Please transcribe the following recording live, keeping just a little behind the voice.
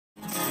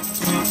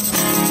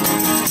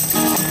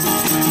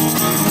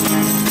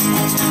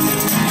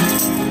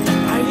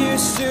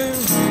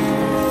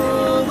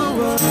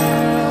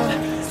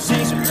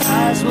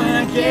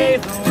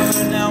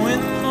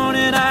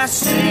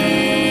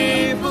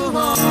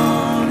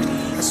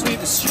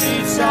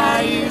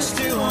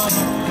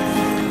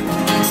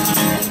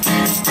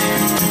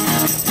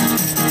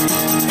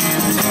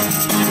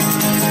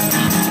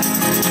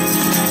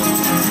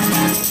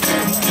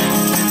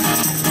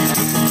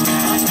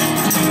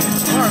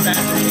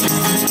memory.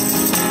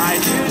 I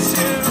used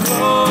to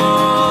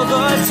roll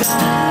the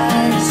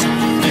dice,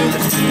 feel the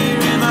fear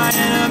in my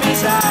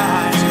enemy's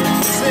eyes,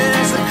 listen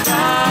as the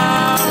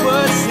crowd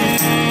would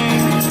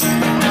sing.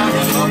 Now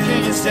the old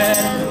king is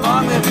dead,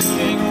 long live the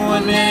king.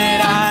 One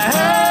minute I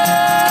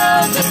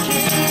heard the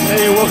king.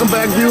 Hey, welcome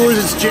back, viewers.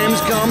 It's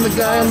James Klam, the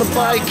guy on the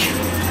bike.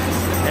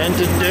 And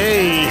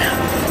today,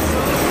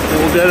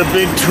 we've got a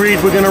big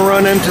treat. We're going to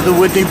run into the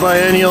Whitney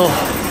Biennial,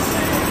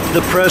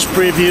 the press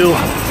preview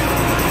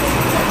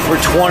for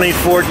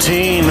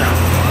 2014.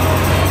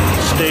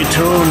 Stay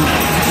tuned.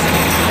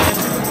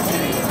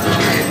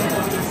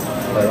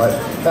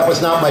 That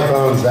was not my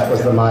bones, that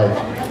was the mic.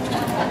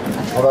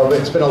 Although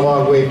it's been a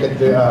long week,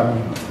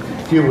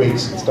 a few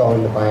weeks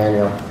installing the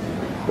Biennial.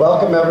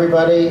 Welcome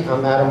everybody,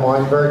 I'm Adam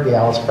Weinberg, the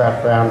Alice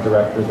Pratt Brown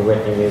Director of the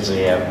Whitney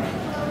Museum.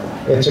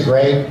 It's a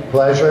great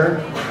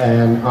pleasure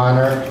and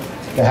honor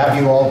to have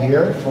you all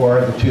here for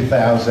the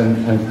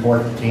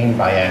 2014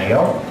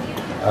 Biennial.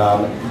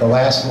 The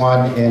last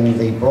one in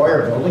the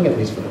Breuer building, at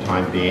least for the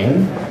time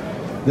being.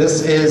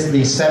 This is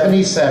the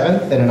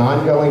 77th in an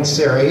ongoing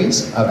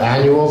series of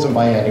annuals and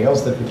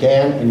biennials that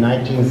began in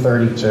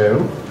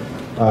 1932,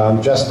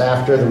 just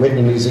after the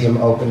Whitney Museum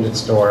opened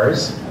its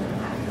doors.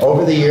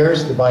 Over the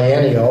years, the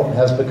biennial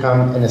has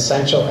become an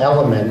essential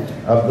element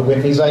of the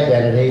Whitney's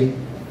identity,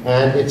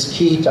 and it's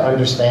key to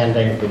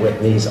understanding the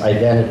Whitney's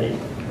identity.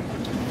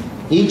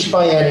 Each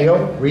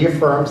biennial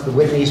reaffirms the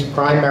Whitney's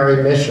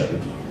primary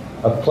mission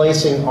of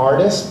placing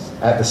artists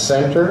at the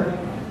center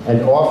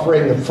and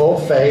offering the full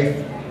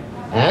faith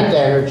and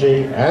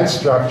energy and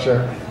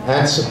structure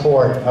and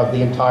support of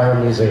the entire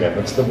museum.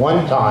 It's the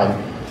one time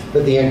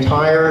that the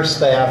entire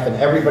staff and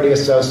everybody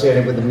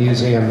associated with the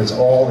museum is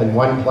all in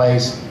one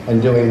place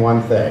and doing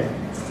one thing.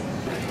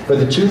 For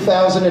the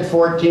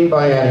 2014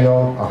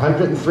 Biennial,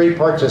 103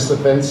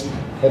 participants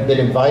have been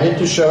invited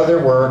to show their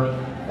work,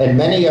 and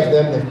many of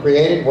them have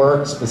created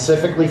work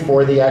specifically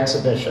for the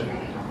exhibition.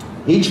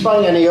 Each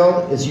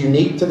biennial is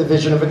unique to the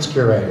vision of its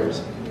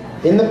curators.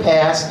 In the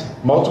past,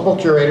 multiple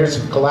curators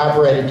have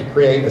collaborated to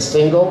create a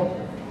single,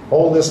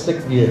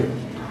 holistic view.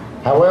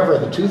 However,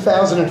 the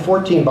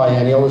 2014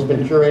 Biennial has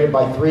been curated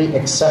by three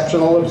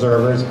exceptional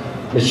observers,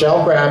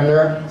 Michelle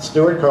Grabner,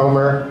 Stuart,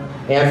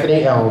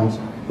 Anthony Elms,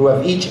 who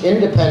have each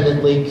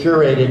independently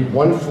curated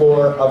one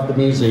floor of the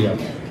museum.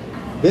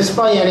 This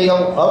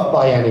biennial of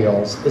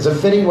biennials is a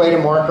fitting way to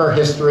mark our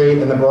history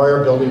in the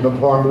Breuer building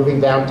before moving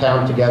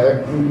downtown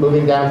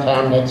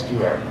next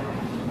year.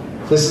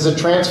 This is a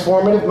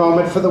transformative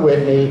moment for the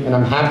Whitney, and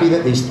I'm happy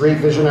that these three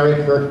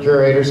visionary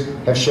curators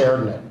have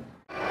shared in it.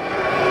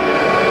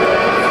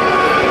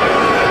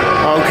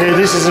 Okay,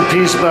 this is a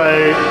piece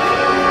by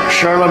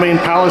Charlemagne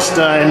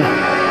Palestine,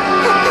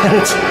 and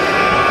it's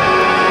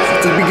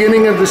at the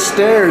beginning of the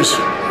stairs.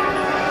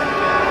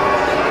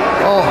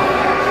 Oh,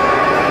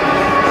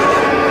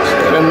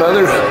 got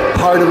another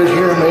part of it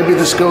here. Maybe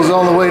this goes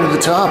all the way to the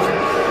top.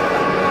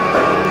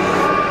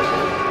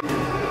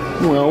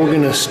 Well, we're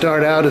going to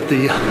start out at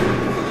the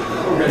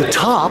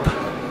top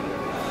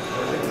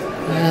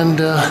and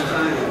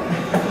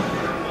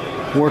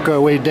work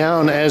our way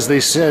down. As they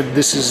said,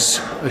 this is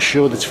a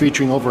show that's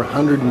featuring over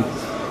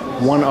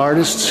 101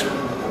 artists,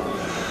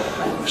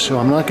 so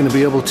I'm not going to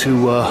be able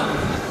to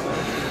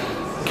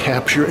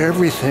capture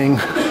everything,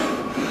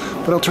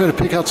 but I'll try to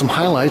pick out some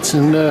highlights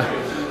and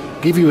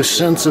give you a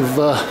sense of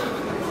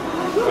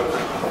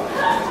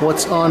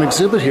what's on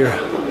exhibit here.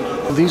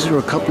 These are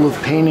a couple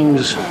of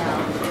paintings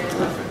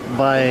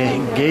by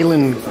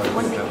Galen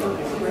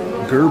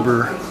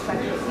Gerber,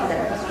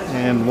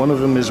 and one of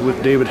them is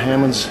with David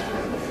Hammons,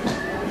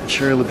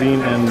 Sherry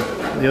Levine, and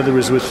the other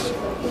is with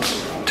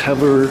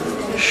Taylor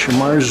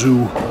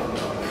Shimarzu.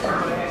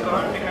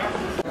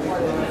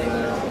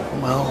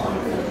 Well,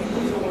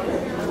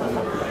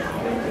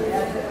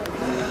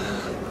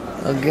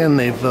 again,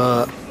 they've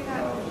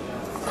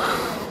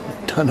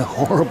done a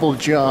horrible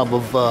job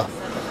of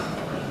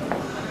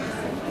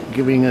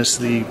giving us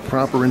the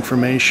proper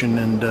information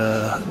and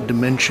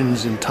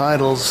dimensions and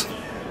titles.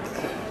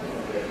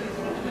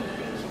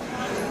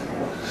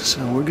 So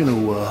we're going to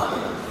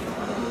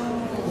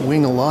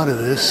wing a lot of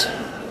this.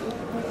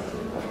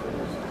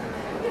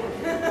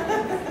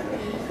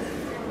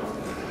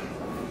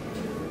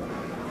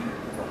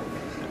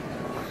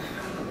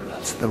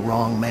 That's the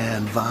wrong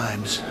man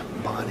vibes,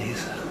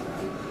 bodies.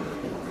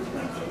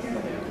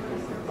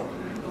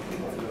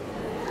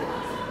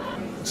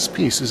 This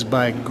piece is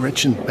by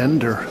Gretchen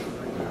Bender,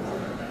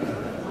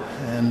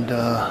 and if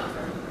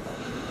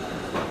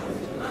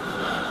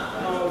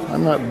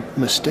I'm not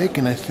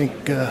mistaken, I think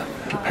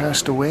she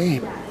passed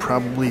away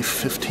probably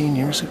 15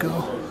 years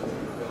ago.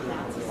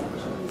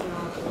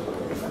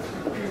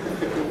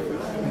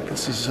 I think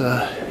this is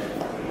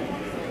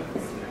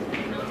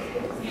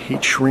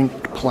heat shrink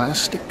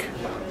plastic.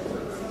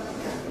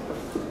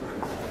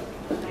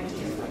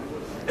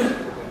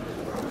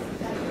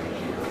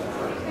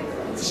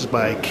 This is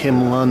by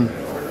Kim Lunn.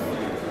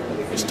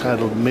 It's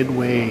titled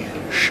Midway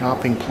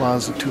Shopping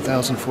Plaza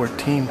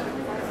 2014.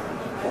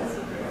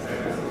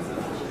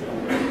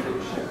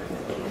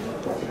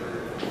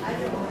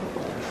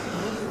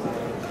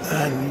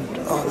 And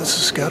oh, this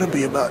has got to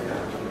be about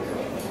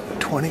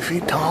 20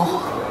 feet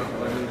tall.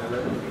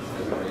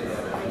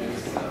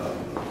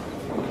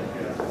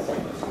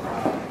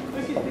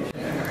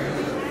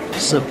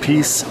 It's a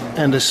piece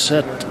and a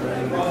set.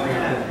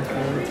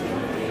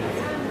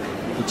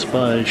 It's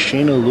by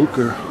Shayna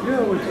Luker.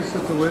 Yeah, we just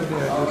at the Whitney.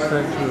 I just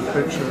sent you a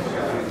picture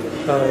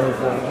of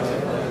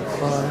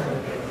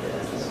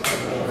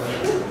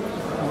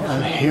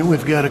And here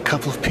we've got a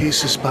couple of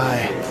pieces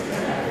by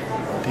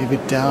David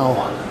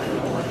Diao.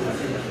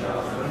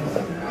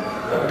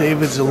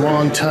 David's a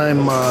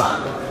longtime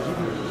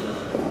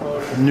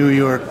New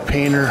York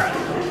painter,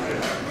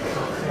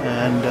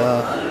 and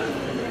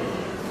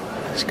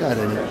he's got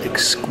an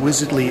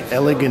exquisitely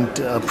elegant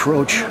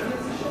approach.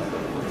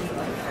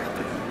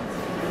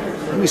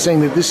 He's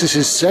saying that this is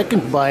his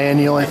second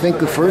biennial. I think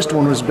the first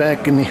one was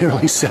back in the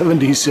early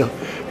 70s, so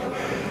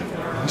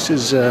he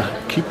says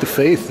keep the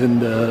faith,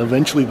 and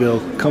eventually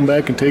they'll come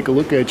back and take a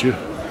look at you.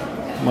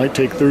 Might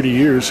take 30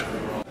 years.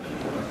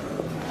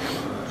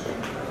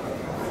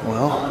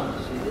 Well,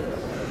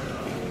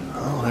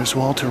 oh, there's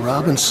Walter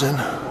Robinson.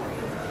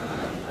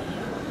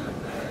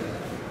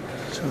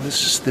 So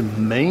this is the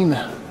main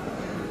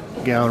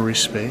gallery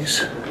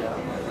space,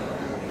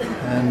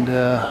 and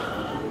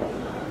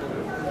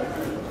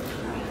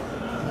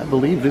I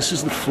believe this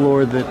is the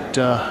floor that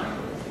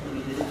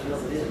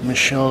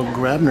Michelle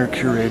Grabner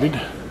curated.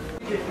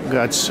 We've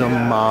got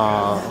some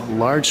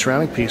large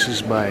ceramic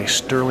pieces by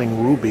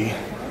Sterling Ruby.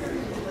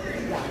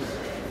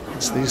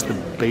 Is these the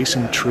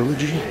Basin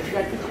Trilogy?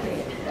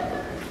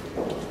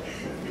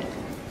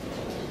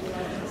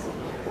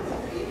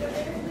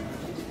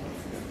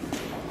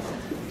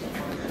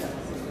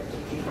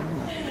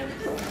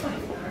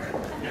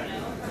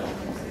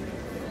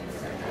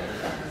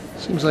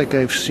 Seems like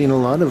I've seen a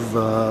lot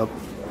of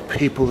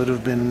people that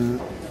have been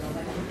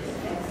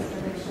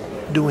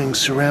doing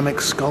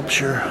ceramic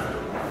sculpture.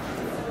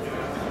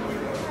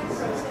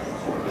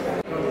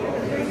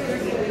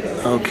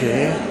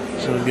 Okay,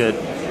 so we've got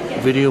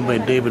video by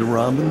David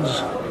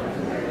Robbins.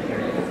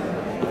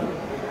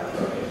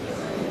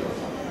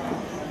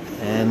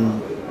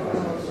 And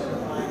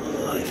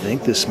I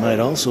think this might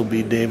also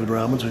be David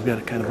Robbins. We've got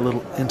a kind of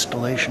little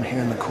installation here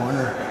in the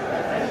corner.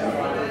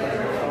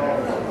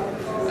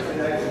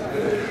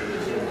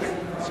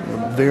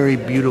 Some very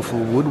beautiful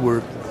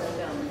woodwork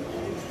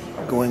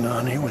going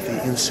on here with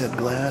the inset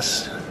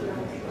glass.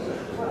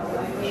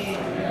 We've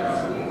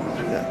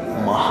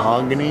got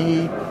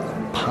mahogany,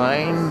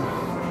 pine,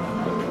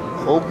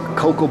 oak,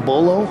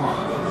 cocobolo.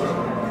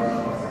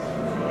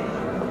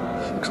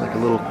 Looks like a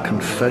little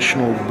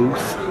confessional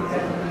booth.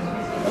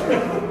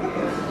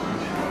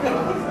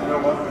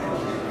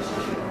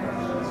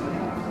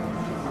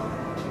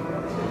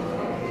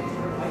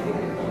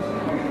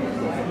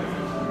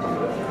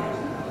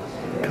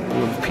 A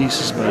couple of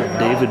pieces by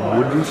David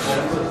Woodruff.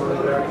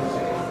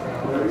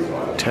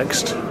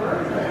 Text.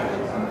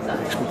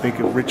 Makes me think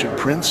of Richard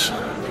Prince.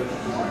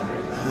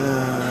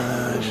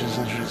 She's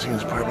interesting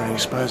as part when he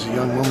spies a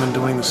young woman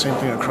doing the same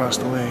thing across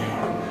the way.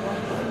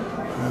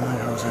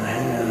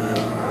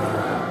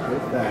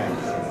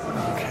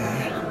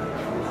 Okay.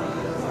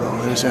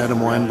 Oh, there's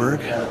Adam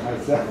Weinberg.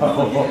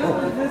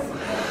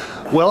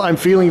 Well, I'm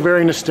feeling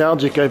very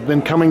nostalgic. I've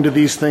been coming to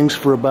these things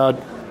for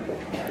about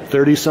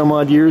 30 some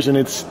odd years, and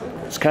it's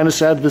kind of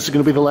sad this is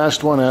going to be the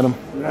last one, Adam.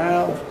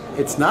 Well,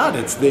 it's not.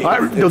 It's the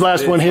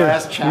last one here.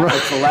 Last chapter. Right.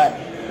 It's the last.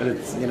 But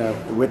it's, you know,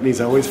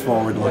 Whitney's always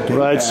forward looking.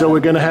 Right, so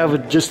we're going to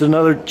have just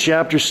another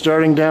chapter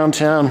starting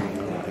downtown.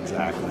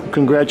 Exactly.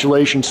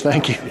 Congratulations,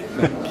 thank you.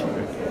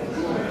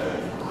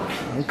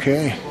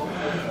 Okay,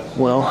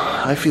 well,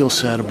 I feel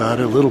sad about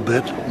it a little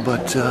bit,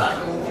 but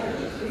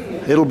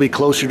it'll be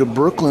closer to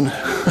Brooklyn.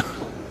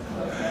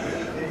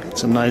 Got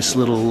some nice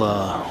little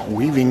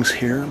weavings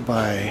here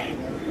by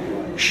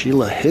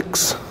Sheila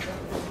Hicks.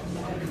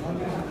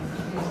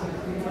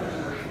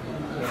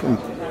 From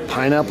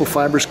pineapple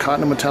fibers,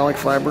 cotton and metallic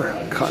fiber,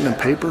 cotton and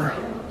paper,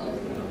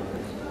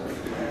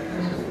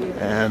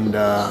 and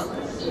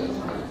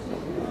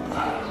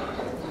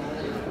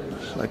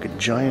it's like a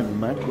giant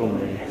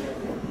macrame.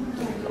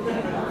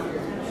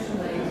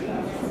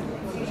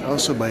 It's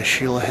also by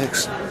Sheila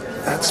Hicks.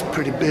 That's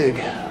pretty big.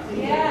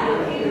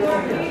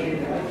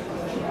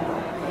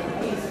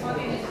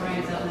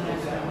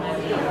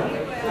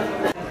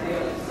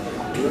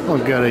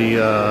 I've got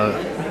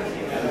a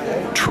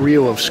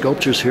trio of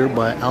sculptures here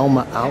by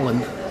Alma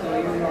Allen.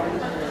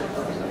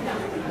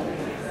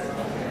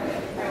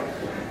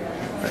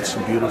 That's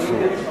some beautiful,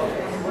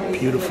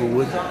 beautiful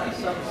wood.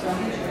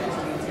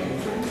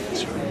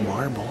 It's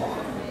marble.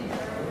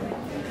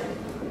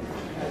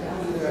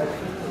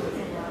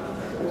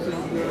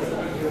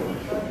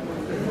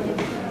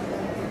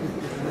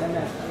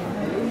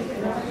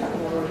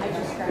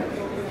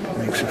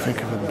 Makes you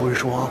think of a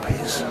bourgeois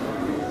piece.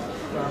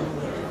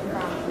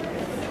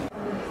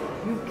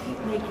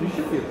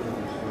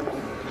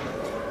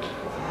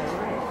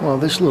 Well,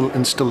 this little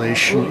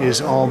installation is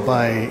all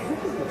by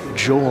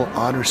Joel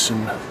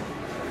Otterson.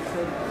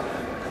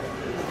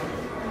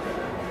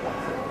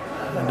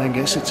 And I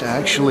guess it's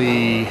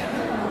actually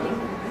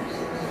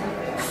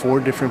 4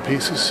 different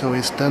pieces. So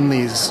he's done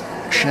these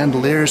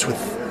chandeliers with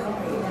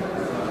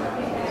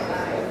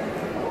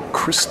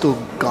crystal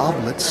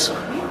goblets.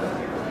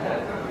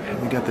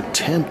 And we got the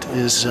tent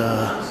is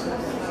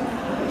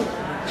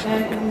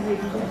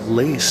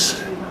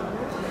lace.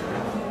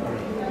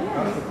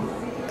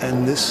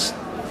 And this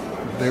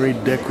very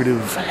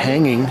decorative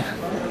hanging.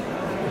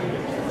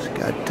 It's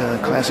got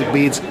classic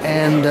beads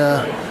and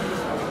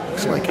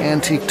looks like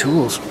antique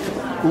tools.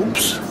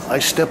 Oops, I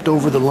stepped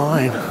over the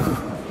line.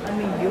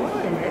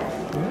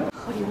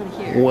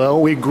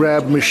 Well, we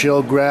grabbed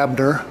Michelle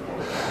Grabner.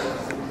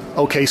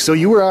 Okay, so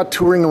you were out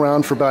touring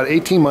around for about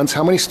 18 months.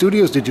 How many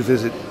studios did you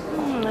visit?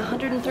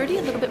 130,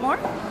 a little bit more.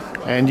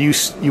 And you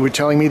were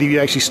telling me that you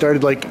actually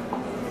started like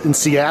in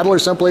Seattle or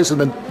someplace in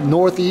the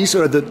Northeast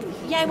or the...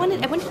 Yeah, I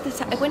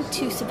went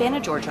to Savannah,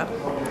 Georgia.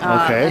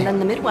 Okay. And then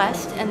the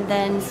Midwest, and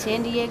then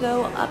San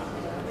Diego up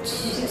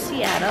to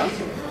Seattle.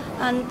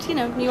 And,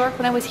 New York,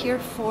 when I was here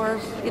for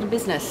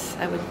business,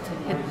 I would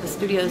hit the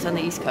studios on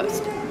the East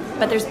Coast.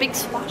 But there's big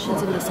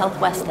swatches in the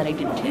Southwest that I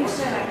did too.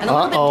 And a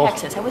little bit in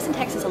Texas. I was in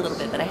Texas a little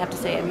bit, but I have to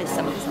say I missed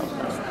some of the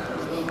Southwest.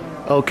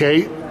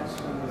 Okay.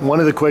 One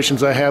of the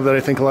questions I have that I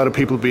think a lot of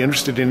people would be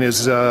interested in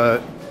is,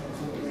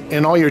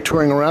 in all your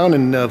touring around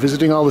and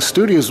visiting all the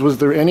studios, was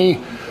there any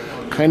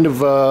kind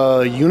of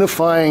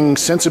unifying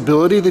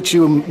sensibility that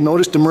you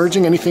noticed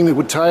emerging? Anything that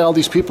would tie all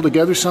these people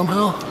together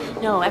somehow?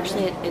 No,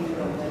 actually,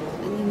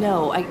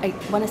 no. I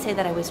want to say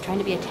that I was trying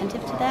to be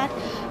attentive to that,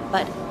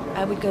 but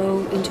I would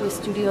go into a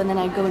studio and then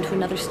I'd go into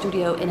another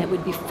studio and it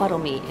would befuddle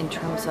me in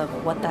terms of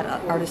what that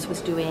artist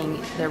was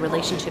doing, their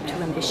relationship to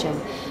ambition,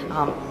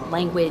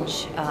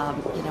 language, a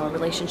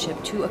relationship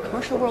to a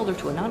commercial world or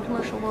to a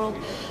non-commercial world.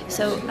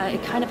 So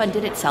it kind of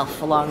undid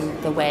itself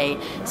along the way.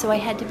 So I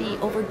had to be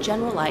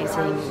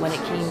overgeneralizing when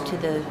it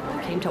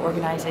came to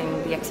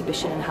organizing the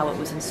exhibition and how it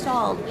was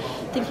installed,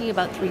 thinking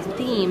about 3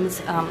 themes.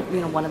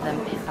 One of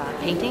them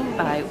painting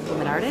by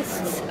women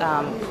artists,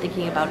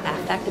 thinking about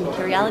affect and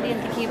materiality,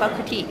 and thinking about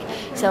critique.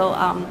 So,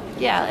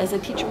 as a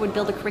teacher would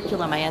build a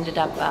curriculum, I ended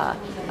up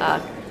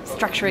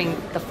structuring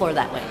the floor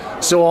that way.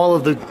 So all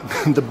of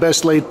the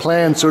best laid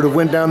plans sort of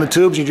went down the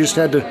tubes. You just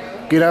had to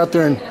get out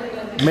there and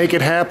make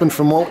it happen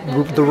from what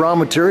the raw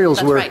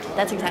materials were. That's right.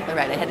 That's exactly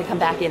right. I had to come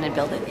back in and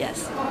build it,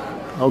 yes.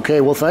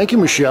 Okay, well, thank you,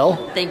 Michelle.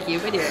 Thank you,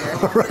 my dear.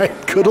 All right,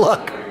 good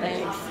luck.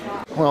 Thanks.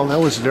 Well, that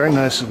was very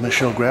nice of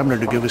Michelle Grabner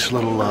to give us a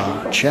little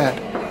chat.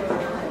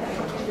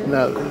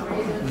 Now,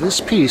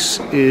 this piece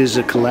is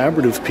a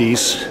collaborative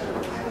piece.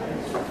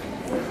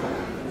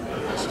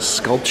 It's a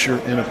sculpture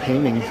and a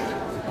painting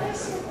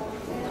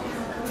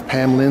of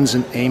Pam Linz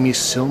and Amy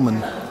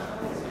Sillman.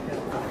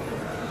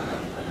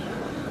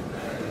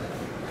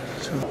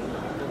 So,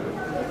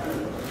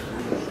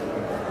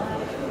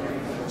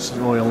 this is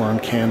oil on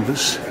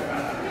canvas.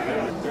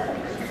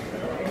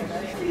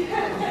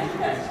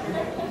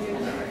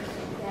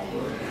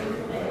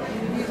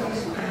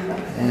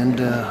 And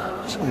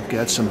so we've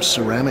got some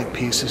ceramic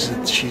pieces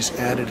that she's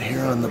added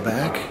here on the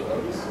back.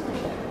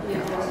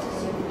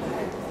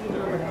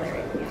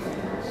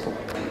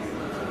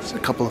 There's a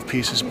couple of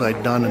pieces by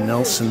Donna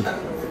Nelson.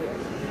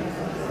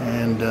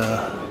 And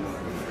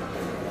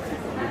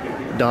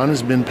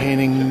Donna's been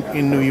painting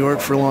in New York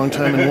for a long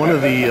time. And one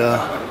of the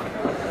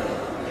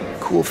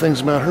cool things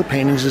about her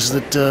paintings is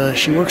that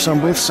she works on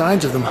both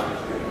sides of them.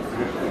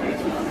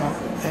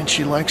 And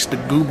she likes to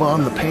goob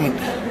on the paint.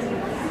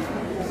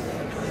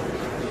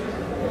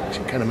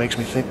 Kind of makes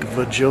me think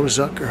of Joe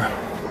Zucker.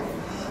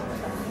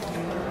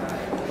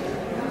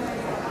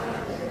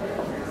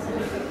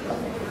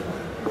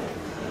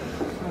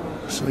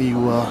 So you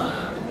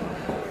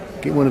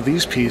get one of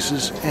these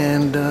pieces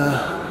and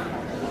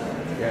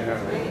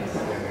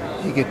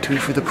you get 2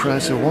 for the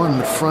price of 1,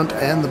 the front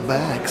and the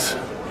backs.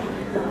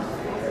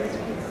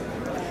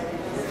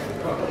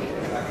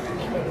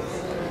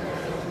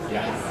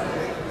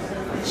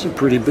 These are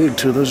pretty big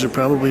too. Those are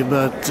probably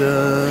about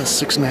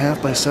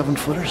 6.5 by 7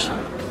 footers.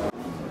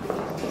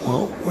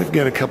 Well, we've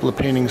got a couple of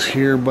paintings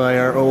here by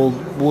our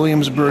old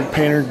Williamsburg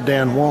painter,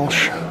 Dan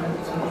Walsh.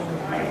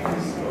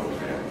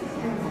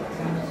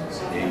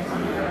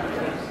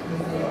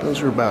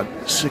 Those are about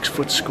 6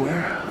 foot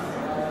square.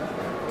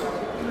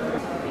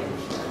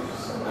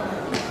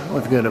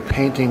 We've got a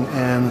painting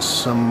and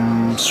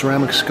some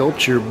ceramic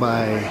sculpture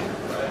by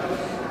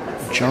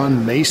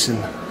John Mason.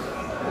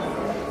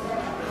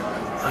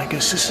 I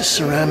guess this is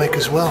ceramic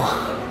as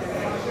well.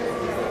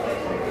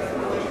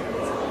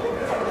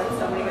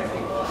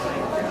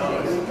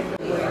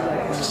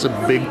 It's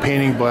a big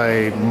painting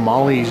by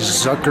Molly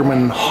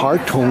Zuckerman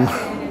Hartung.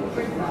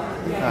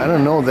 I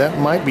don't know, that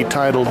might be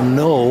titled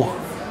No,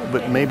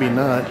 but maybe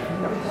not.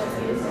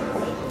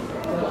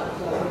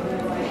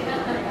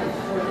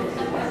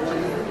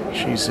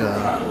 She's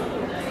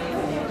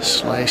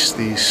sliced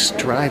these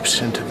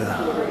stripes into the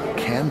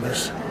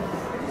canvas.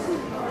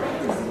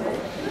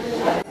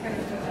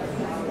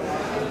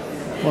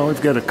 Well,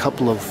 we've got a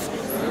couple of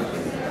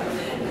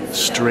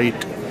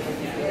straight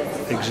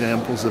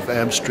examples of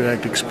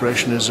abstract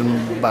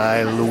expressionism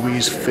by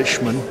Louise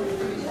Fishman.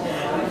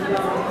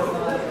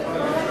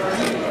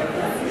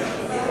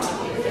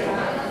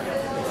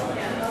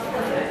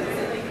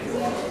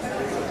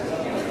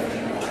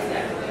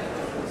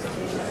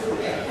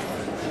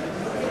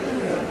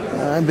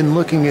 I've been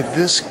looking at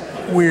this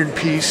weird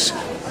piece.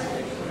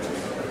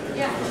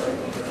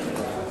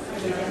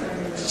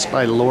 It's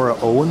by Laura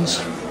Owens,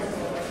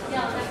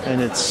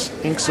 and it's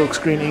ink,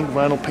 silkscreen, ink,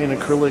 vinyl, paint,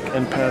 acrylic,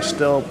 and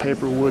pastel,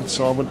 paper, wood,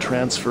 solvent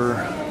transfer,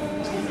 a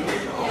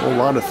whole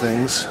lot of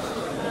things.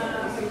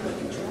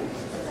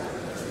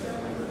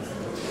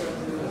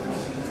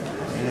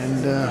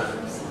 And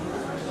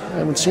I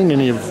haven't seen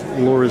any of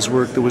Laura's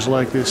work that was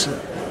like this. Kind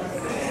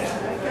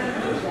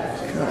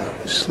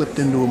of slipped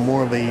into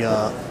more of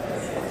a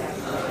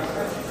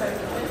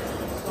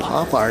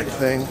pop art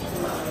thing.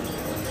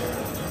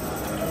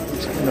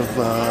 It's kind of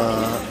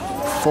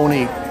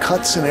phony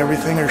cuts and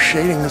everything. Her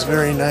shading is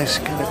very nice,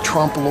 kind of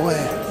trompe l'oeil.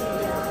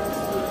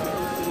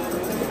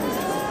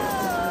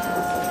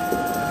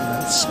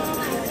 And that's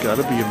got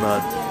to be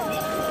about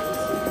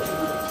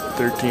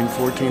 13,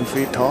 14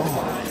 feet tall.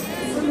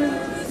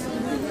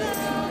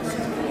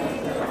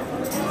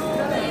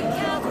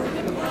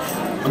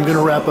 I'm going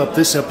to wrap up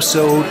this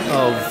episode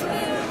of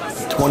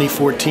the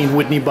 2014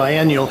 Whitney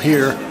Biennial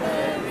here.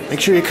 Make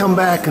sure you come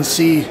back and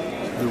see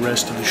the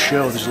rest of the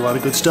show. There's a lot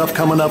of good stuff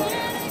coming up.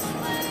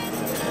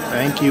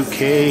 Thank you,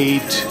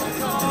 Kate.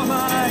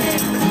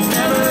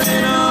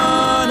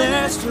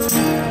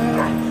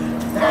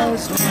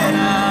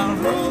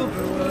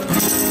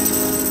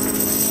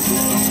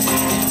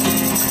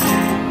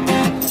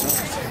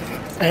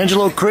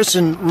 Angelo, Chris,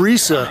 and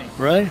Risa,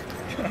 right?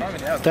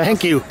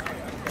 Thank you.